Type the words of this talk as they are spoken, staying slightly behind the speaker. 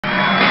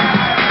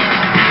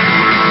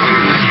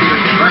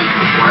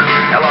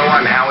Hello,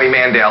 I'm Howie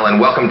Mandel, and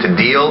welcome to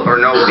Deal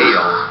or No Deal,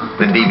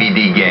 the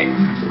DVD game.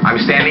 I'm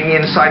standing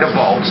inside a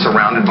vault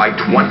surrounded by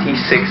 26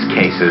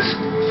 cases,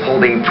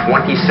 holding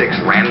 26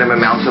 random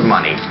amounts of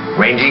money,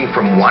 ranging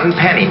from 1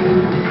 penny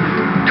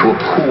to a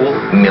cool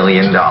 $1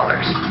 million.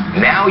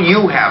 Now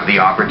you have the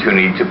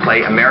opportunity to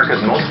play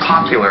America's most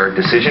popular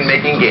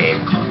decision-making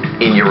game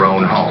in your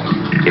own home.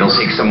 It'll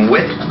take some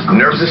wit,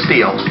 nerves of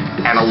steel,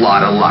 and a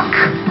lot of luck.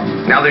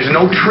 Now, there's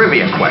no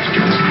trivia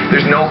questions.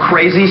 There's no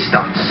crazy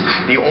stunts.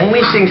 The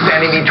only thing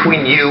standing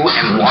between you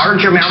and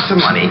large amounts of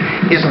money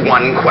is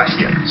one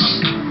question.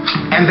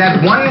 And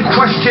that one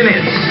question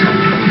is,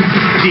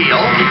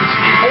 deal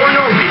or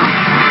no deal?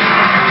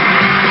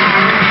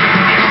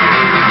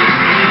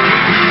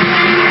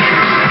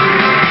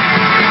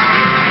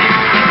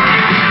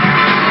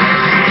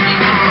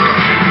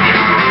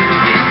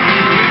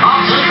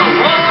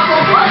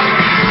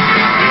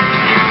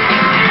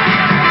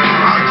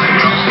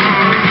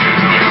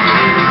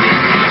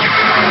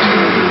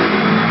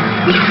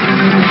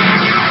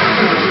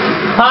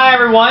 Hi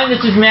everyone,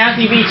 this is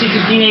Matthew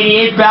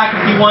B1688 back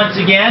with you once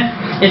again.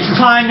 It's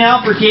time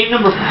now for game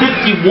number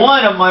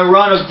 51 of my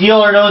run of Deal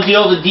or No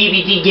Deal, the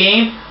DVD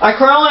game. I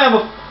currently have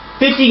a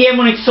 50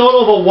 game winning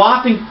total of a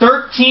whopping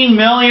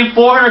 $13,435,000.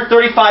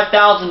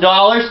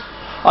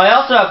 I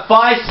also have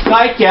 5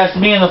 Skype guests,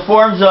 me in the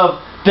forms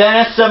of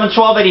Ben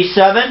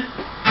S71287,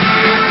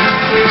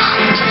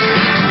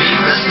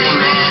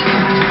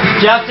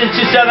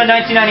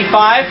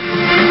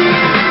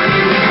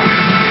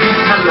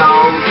 Justin271995.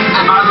 Hello.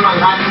 And by the way,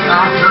 that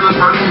other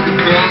person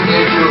banned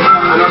into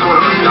another one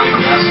of our Skype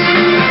guests.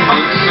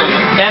 I'll just say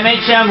it.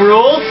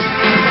 mhmrulez,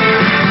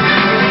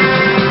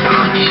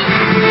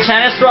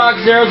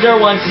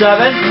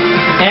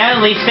 TennisRock0017,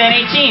 and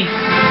LeafSfan18.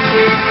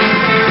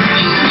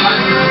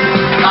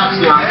 That's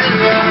the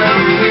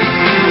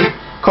honest.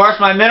 Of course,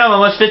 my minimum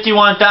was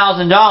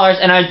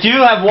 $51,000, and I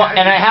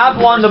have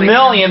won the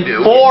million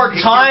 4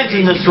 times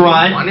in this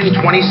run. 1 in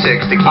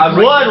 26 to keep I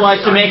would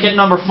like to make it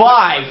number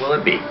 5. What will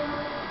it be?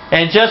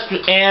 And just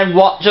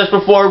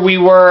before we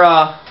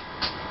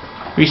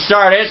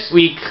started,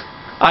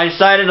 I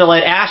decided to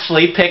let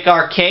Ashley pick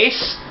our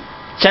case.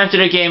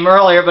 Attempted a game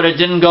earlier, but it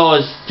didn't go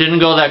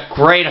that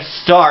great a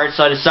start,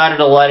 so I decided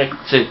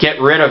to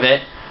get rid of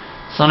it.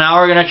 So now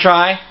we're gonna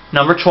try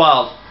number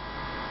 12.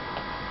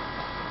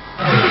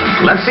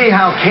 Let's see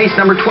how case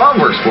number 12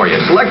 works for you.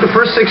 Select the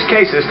first 6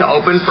 cases to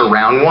open for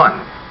round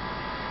 1.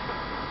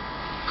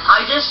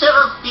 I just have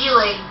a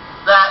feeling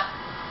that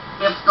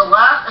if the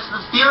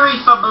theory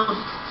from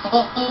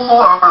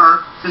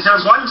before, because there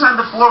was one time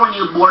before when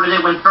you aborted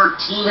it when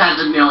 13 had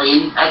the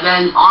million, and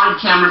then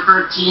on camera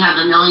 13 had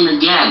the million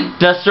again.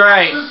 That's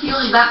right. I have a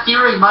feeling that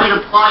theory might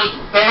apply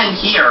again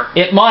here.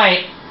 It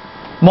might.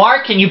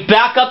 Mark, can you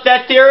back up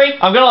that theory?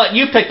 I'm gonna let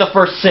you pick the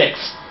first 6.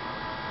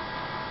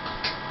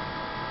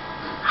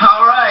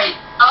 Alright.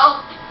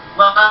 Oh,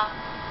 well,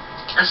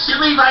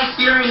 assuming my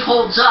theory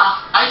holds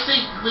up, I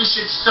think we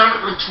should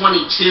start with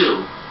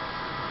 22.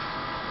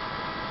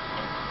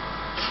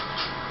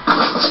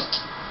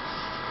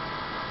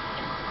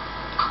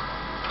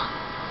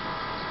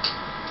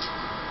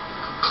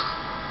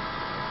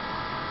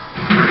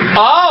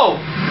 Oh!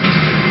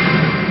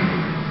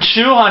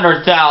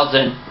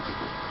 200,000.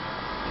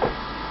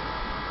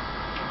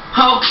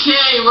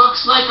 Okay,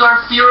 looks like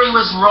our theory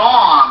was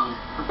wrong.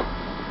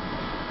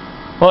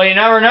 Well, you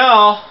never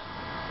know.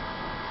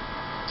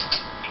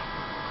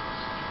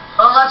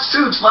 Well, that's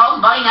true. 12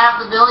 might have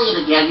the million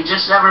again. You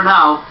just never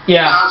know.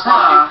 Yeah.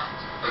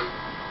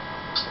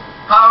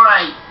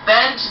 Alright,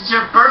 Ben, since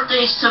your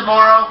birthday's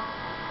tomorrow,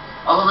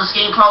 although this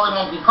game probably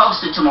won't be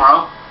posted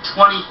tomorrow,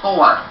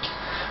 24.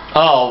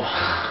 Oh.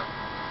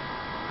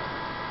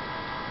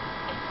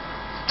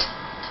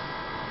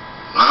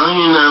 Well,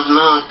 you never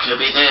know. It could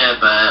be there,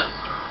 but...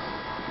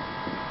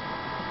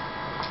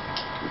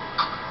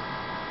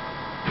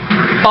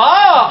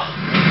 Oh!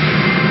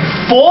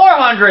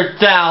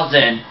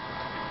 400,000.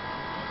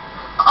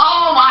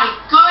 Oh my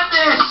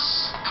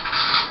goodness!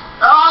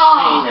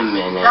 Oh! Wait a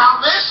minute. Now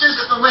this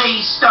isn't the way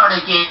you start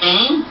a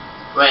game.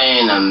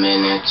 Wait a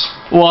minute.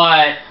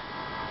 What?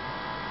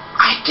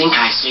 I think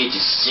I see the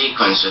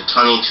sequence of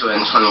 22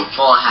 and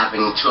 24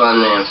 having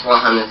 $200,000 and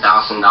 $400,000.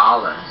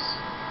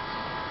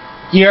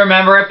 You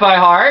remember it by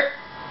heart?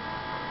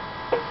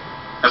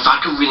 If I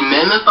could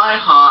remember by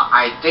heart,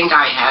 I think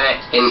I had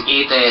it in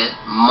either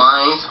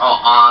mine's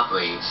or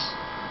Aubrey's.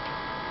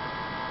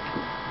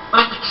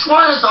 Which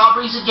one is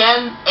Aubrey's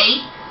again?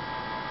 8?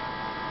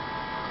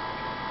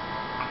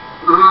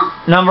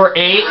 Number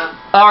 8?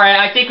 Alright,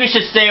 I think we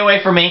should stay away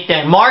from 8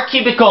 then. Mark,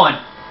 keep it going.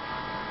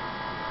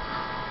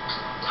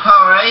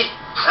 Alright,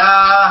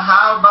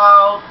 how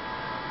about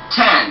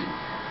 10?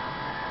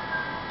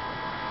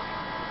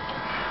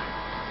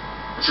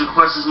 Which of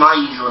course is my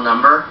usual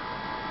number.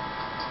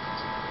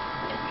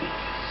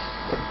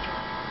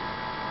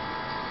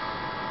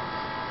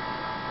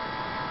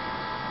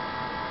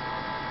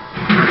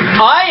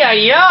 Ay,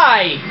 ay,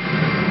 ay!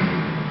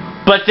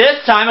 But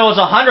this time it was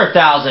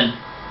 100,000.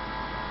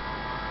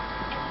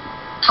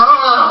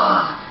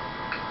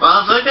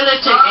 Well, if we're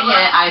gonna take a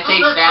hit, I think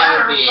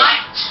that would be it.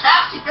 I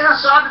have to get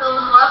us onto the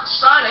left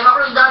side. I've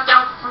already knocked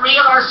out 3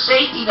 of our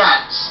safety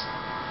nets.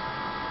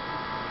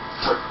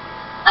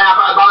 By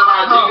the way,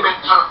 I think you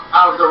meant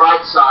out of the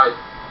right side.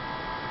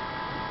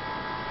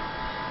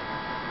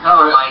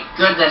 Oh my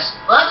goodness.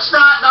 Let's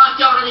not knock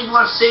out any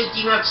more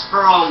safety nets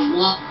for a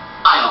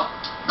while.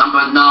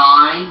 Number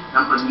 9.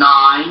 Number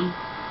 9.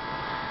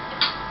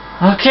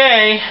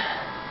 Okay.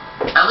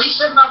 At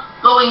least I'm not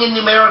going in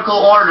numerical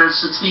order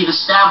since we've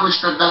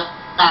established that that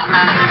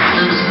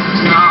does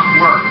not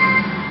work.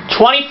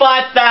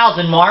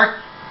 25,000,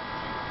 Mark.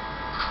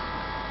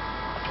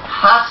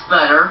 That's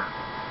better.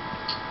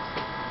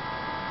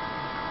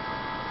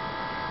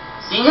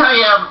 Seeing how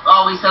you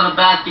always have a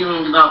bad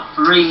feeling about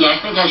 3, I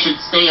think I should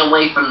stay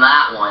away from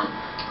that one.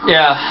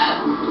 Yeah.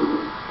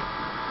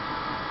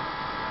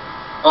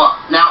 Well,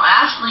 now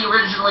Ashley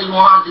originally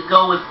wanted to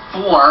go with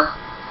 4.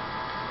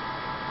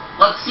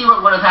 Let's see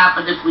what would have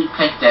happened if we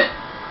picked it.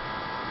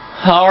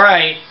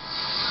 Alright.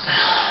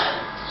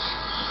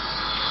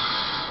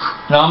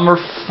 Number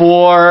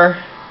 4.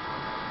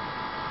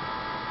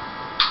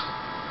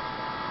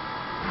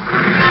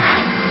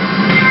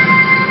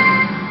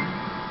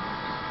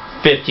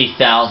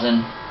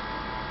 $50,000.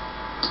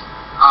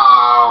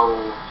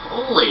 Oh,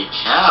 holy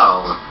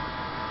cow.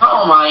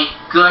 Oh my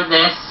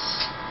goodness.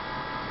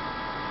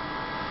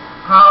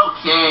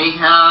 Okay,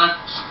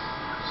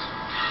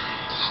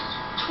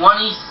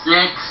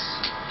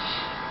 26.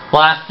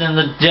 Last in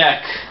the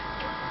deck.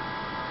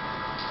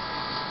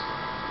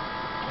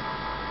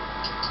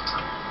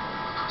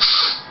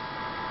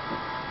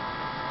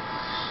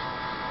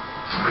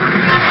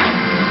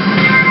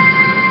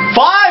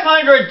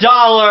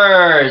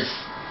 $500.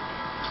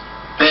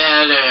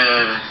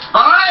 Better.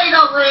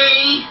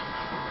 Finally!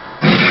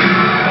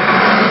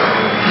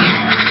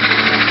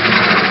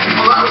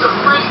 Well, that was a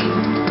pretty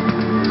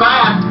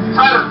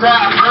kind of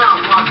bad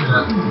round, wasn't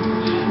it?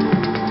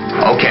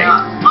 Okay,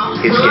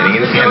 it's getting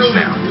intense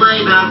now.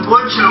 Play, but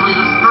unfortunately,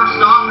 this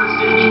first offer is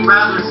going to be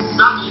rather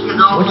sucky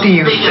because all What do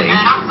those you big think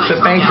amounts I the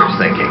took banker's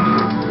out. thinking?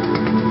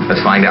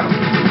 Let's find out.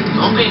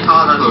 Don't be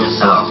hard on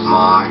yourself,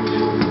 Mark.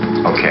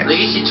 Okay. At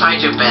least you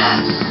tried your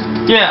best.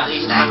 Yeah. At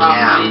least that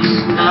counts.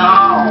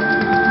 No.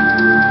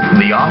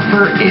 The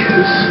offer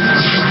is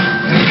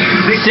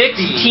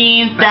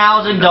 $16,000.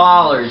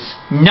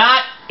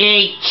 Not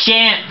a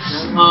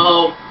chance.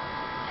 No.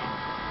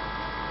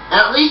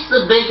 At least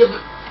none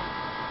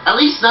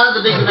of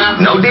the big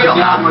amounts no I deal. took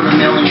out were $1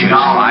 million. Choose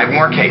 5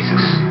 more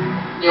cases.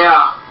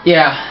 Yeah.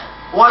 Yeah.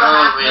 What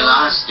Oh, we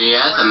lost the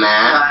other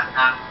man.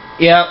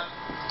 Yep.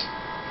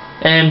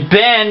 And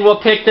Ben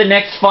will pick the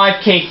next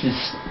 5 cases.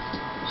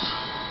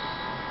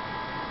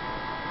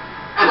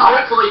 And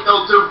hopefully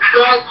they'll do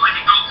better.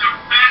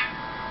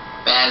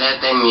 Better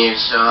than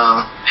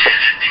usual.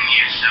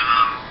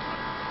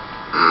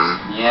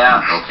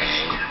 Yeah.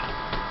 Okay.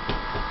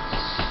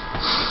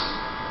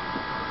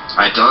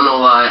 I don't know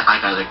why, I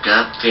got a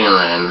gut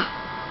feeling.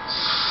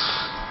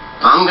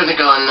 I'm gonna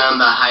go a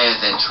number higher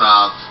than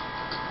 12.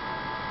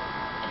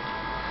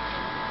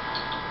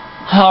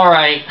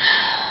 Alright.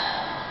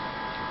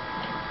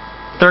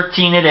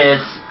 13 it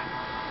is.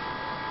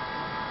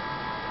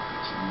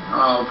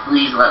 Oh,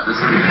 please let this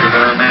be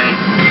good.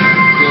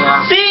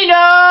 Yeah.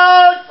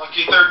 C-Note!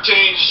 Lucky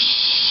 13.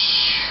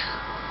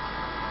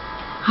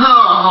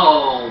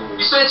 Oh.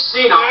 You said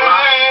C, no,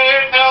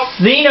 right?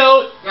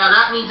 C-Note! Yeah,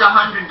 that means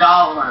 $100.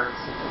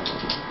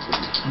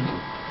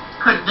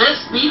 Could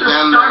this be the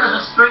start of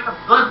a streak of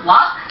good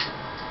luck?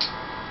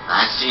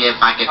 Let's see if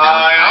I can do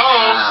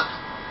it up.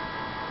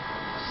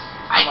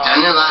 I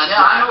done it last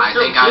time. I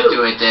think I'll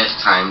do it this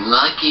time.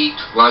 Lucky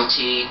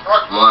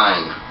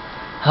 21.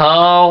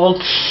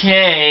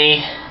 Okay.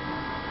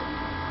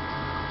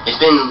 It's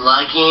been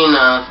lucky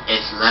enough.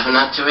 It's living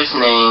up to its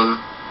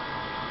name.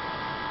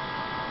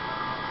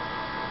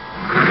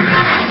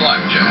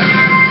 Blackjack.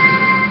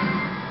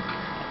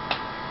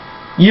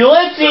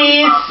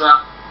 Ulysses!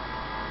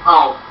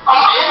 Oh.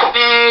 Oh.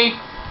 Hey!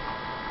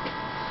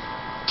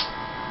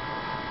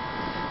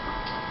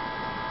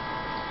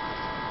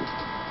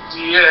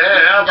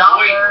 Yeah, $100.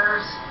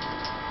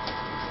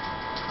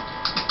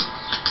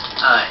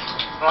 Alright.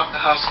 Rock the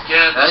house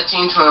again.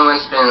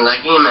 1321's been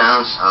lucky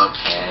amounts.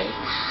 Okay.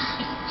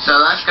 So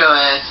let's go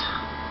with...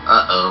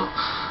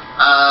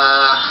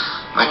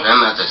 my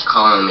grandmother's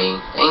calling me.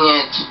 Dang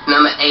it.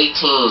 Number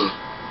 18.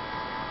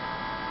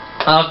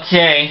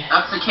 Okay.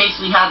 That's the case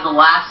we had the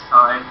last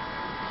time.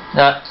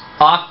 The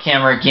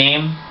off-camera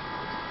game.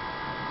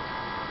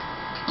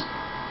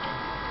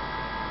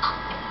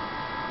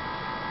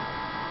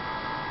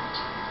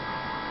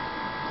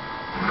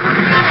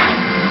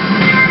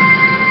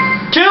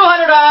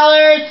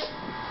 $200!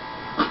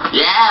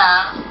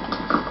 Yeah.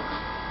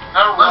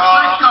 Looks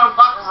like our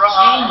luck's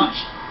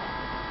changed.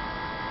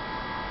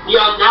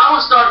 Yeah, now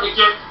we're starting to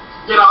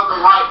get on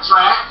the right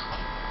track.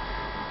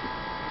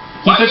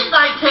 Why didn't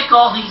I pick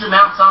all these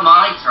amounts on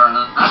my turn?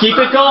 Keep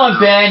it going,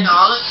 Ben.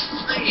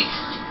 Okay.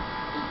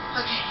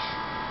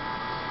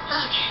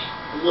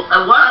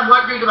 And what I'm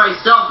wondering to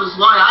myself is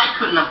why I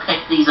couldn't have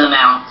picked these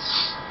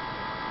amounts.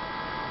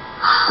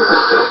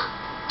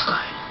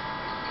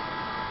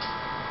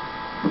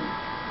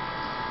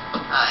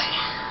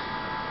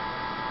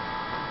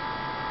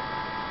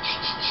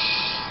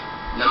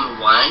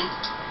 Number 1.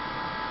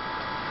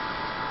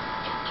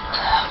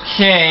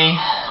 Okay.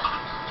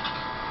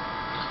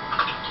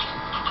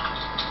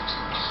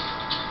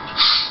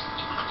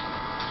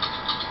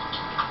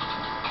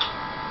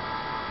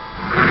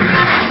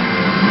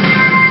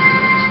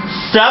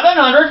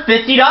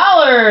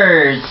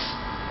 $750.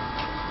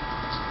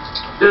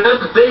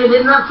 Good bid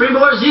in the 3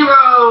 more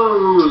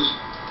zeros.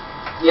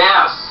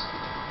 Yes.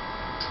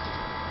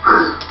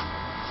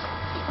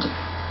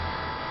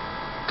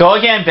 Go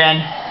again,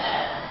 Ben.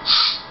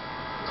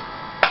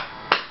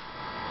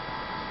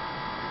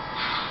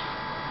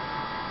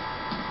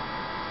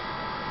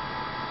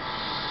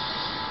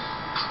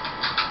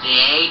 The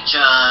age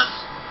of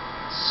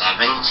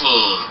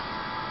 17.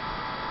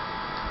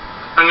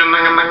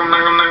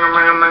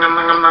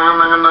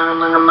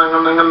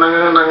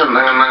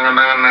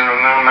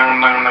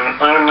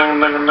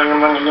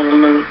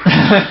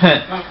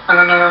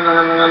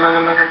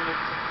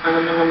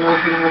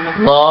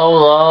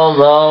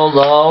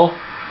 Low.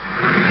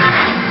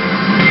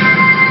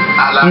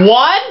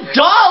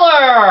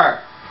 $1.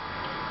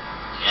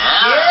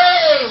 Yeah.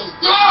 Yay!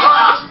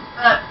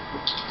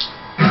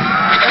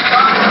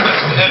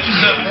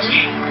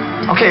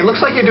 Okay,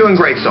 looks like you're doing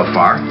great so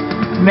far.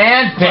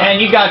 Man, Ben,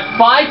 you got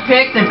 5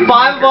 picks and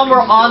 5 of them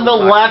were on the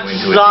left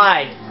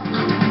side.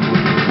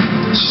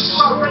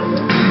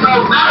 So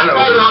that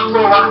made up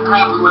for what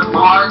happened with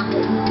Mark.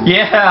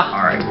 Yeah.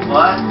 All right.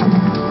 What?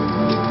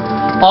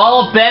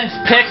 All of Ben's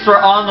picks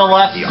were on the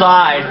left The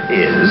side. offer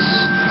is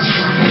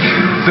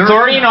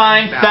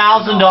 $39,000.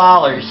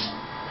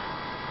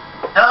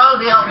 Hello,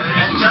 Neil.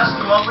 And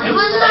Justin, what were you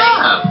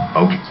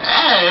saying? Okay.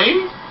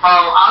 Hey.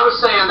 Oh, I was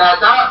saying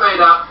that made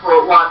up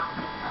for what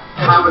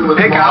happened with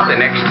Pick out Mark. the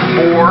next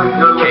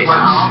 4 cases.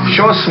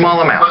 Show us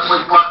small But amounts.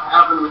 with what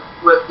happened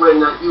with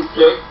when you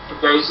picked the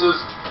cases.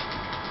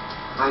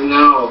 I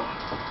know.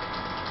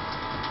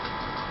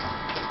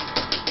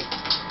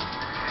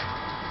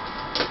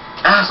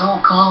 Asshole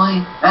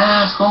calling.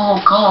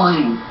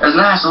 There's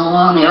an asshole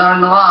on the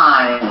other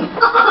line.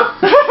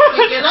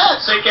 Look at that,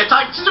 so you can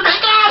talk to the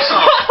big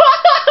asshole.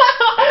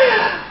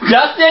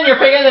 Justin, you're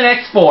picking the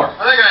next 4. I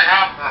think I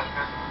have that.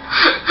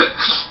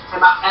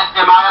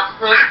 Am I up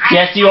to pick?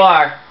 Yes, you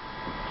are.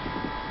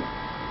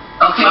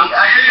 Okay,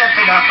 I think that's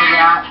enough of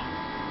that.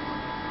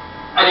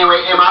 Anyway,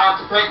 am I up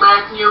to pick,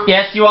 Matthew?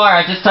 Yes, you are.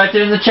 I just typed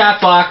it in the chat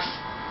box.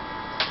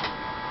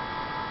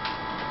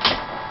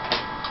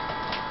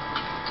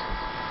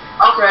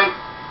 Okay.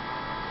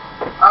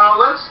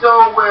 Let's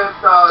go with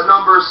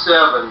number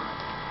 7.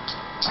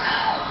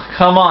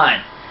 Come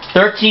on.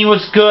 13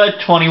 was good.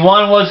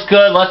 21 was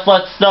good. Let's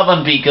let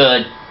 7 be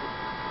good.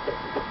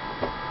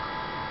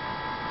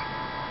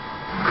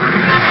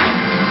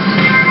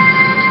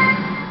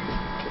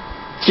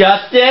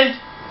 Justin,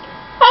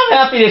 I'm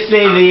happy to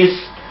say this.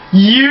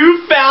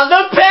 You found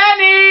the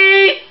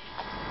penny!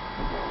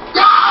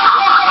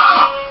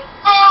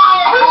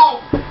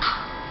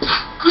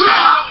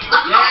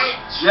 Yay,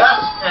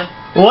 Justin.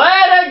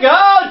 Way to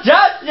go,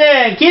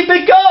 Justin! Keep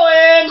it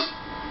going!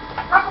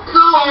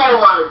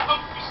 Lord!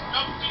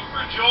 Jumping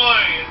for joy,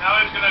 and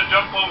now he's gonna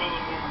jump over the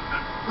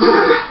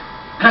moon.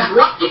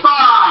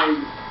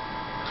 25!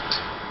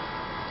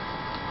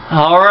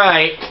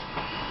 Alright.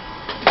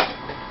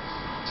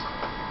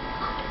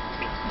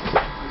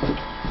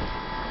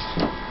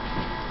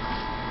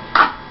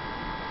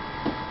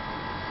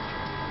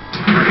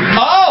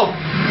 Oh!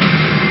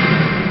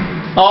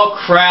 Oh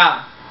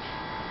crap.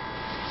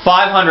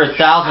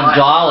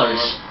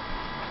 $500,000.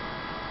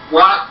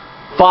 What?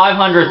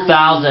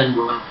 500,000.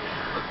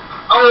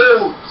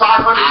 Oh,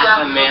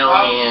 500,000.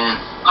 $500,000.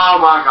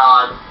 Oh my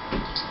god.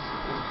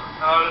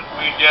 How did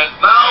we get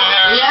Well,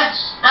 there? we had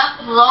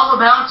 7 low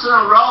amounts in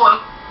a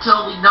row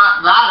until we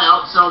knocked that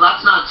out, so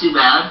that's not too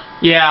bad.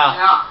 Yeah.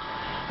 Yeah.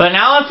 But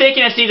now I'm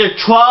thinking it's either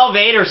 12,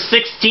 8, or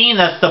 16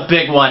 that's the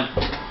big one.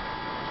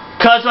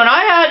 Because when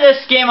I had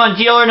this game on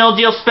Deal or No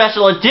Deal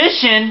Special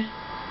Edition,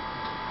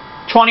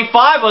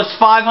 25 was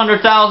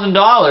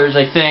 $500,000,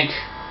 I think.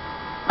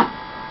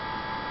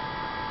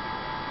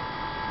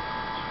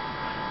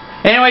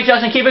 Anyway,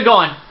 Justin, keep it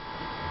going.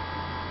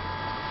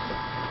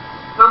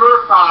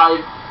 Number 5.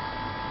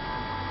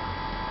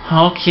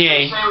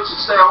 Okay. You say we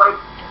should stay away.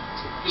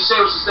 You say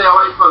we should stay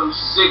away from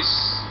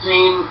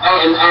 16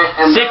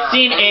 and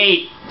 16,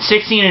 8.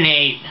 16 and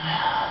 8.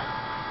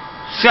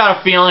 Just got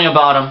a feeling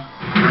about him.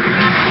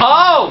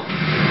 Oh!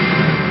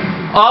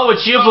 Oh,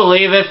 would you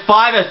believe it?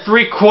 5 at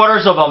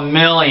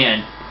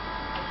 $750,000.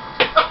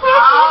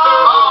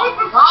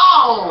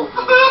 Oh!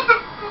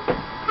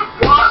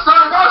 Well, it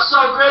started off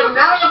so good, and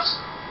now it's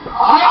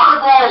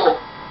horrible.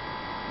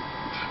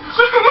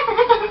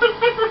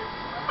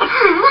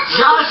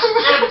 Justin,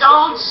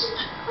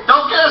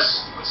 don't get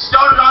us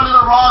started onto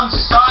the wrong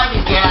side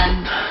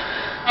again.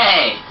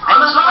 Hey, I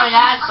must have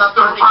had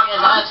something to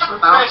get us to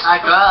bounce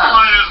back up.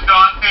 Why has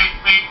God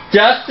hate me?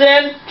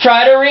 Justin,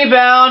 try to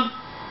rebound.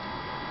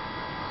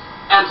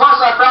 And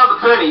plus, I found the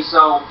penny,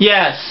 so.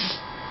 Yes.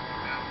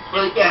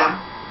 Well, yeah.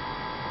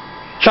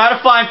 Try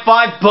to find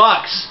 $5.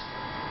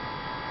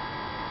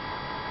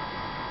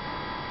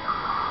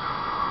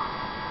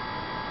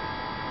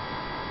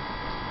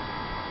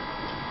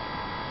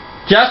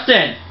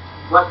 Justin.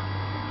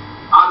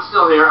 I'm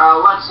still here.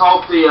 Let's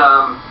hope the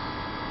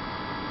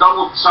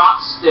double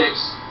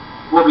chopsticks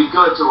will be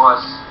good to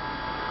us.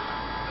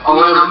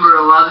 Number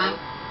 11?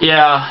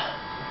 Yeah.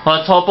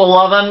 Let's hope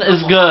 11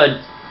 is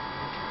good.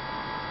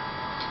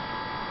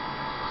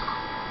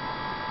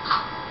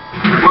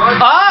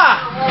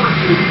 Ah!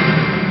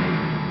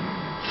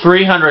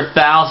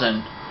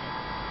 300,000.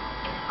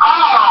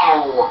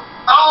 Oh!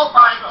 Oh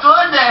my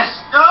goodness!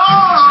 No!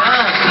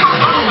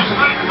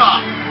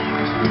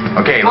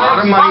 Okay, a lot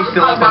of money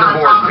still up on the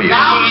board for you.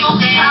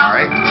 All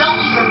right.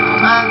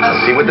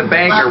 Let's see what the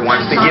banker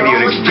wants to give you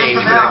in exchange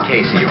for that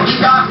case of yours.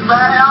 He got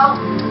failed,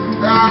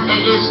 and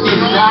it is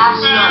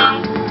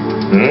disaster.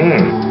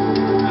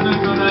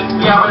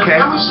 Yeah, but Okay.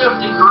 if we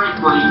shifted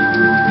correctly,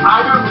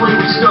 I do believe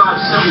we still have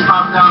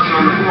 75,000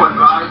 on the board,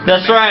 right?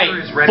 That's right.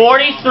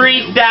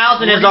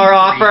 43,000 is our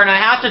offer, and I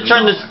have to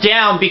turn this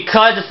down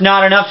because it's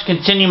not enough to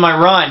continue my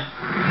run.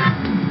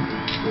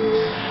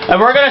 And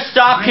we're going to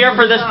stop here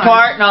for this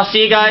part, and I'll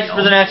see you guys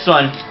for the next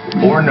one.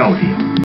 Or no deal.